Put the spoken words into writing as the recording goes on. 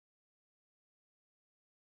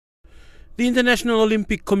The International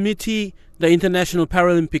Olympic Committee, the International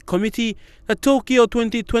Paralympic Committee, the Tokyo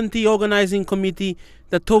 2020 Organizing Committee,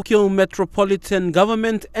 the Tokyo Metropolitan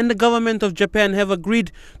Government and the Government of Japan have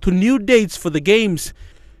agreed to new dates for the Games.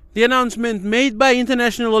 The announcement made by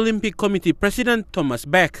International Olympic Committee President Thomas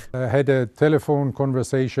Bach. I had a telephone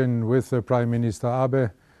conversation with Prime Minister Abe.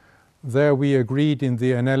 There we agreed in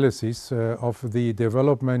the analysis of the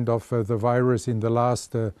development of the virus in the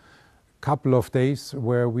last couple of days,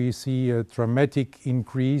 where we see a dramatic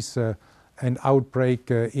increase and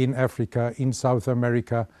outbreak in Africa, in South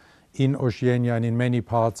America, in Oceania and in many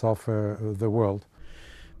parts of the world.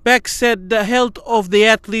 Bach said the health of the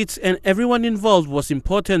athletes and everyone involved was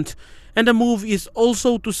important, and the move is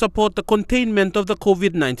also to support the containment of the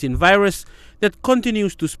COVID-19 virus that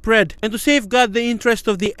continues to spread and to safeguard the interest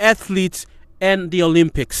of the athletes and the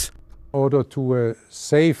Olympics. In order to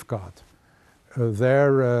safeguard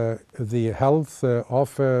the health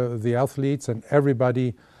of the athletes and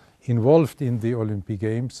everybody involved in the Olympic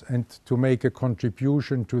Games, and to make a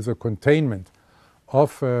contribution to the containment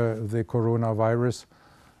of the coronavirus,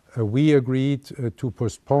 we agreed to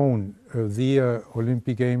postpone the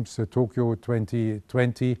Olympic Games Tokyo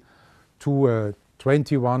 2020 to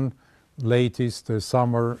 21, latest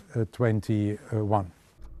summer 21.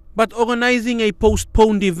 But organizing a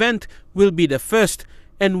postponed event will be the first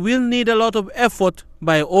and will need a lot of effort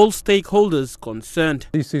by all stakeholders concerned.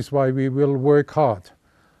 This is why we will work hard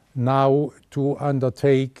now to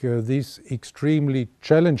undertake this extremely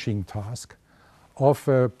challenging task of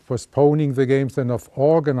postponing the Games and of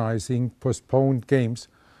organizing postponed Games,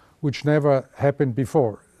 which never happened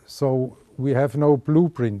before. So we have no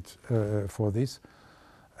blueprint for this,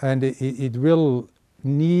 and it will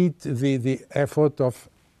need the effort of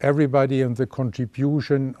everybody and the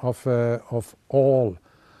contribution of all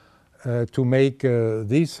to make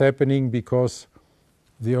this happening, because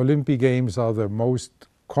the Olympic Games are the most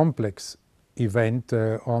complex event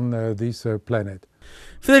on this planet.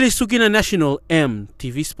 Feliz Sukina National,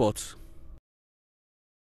 MTV Sports.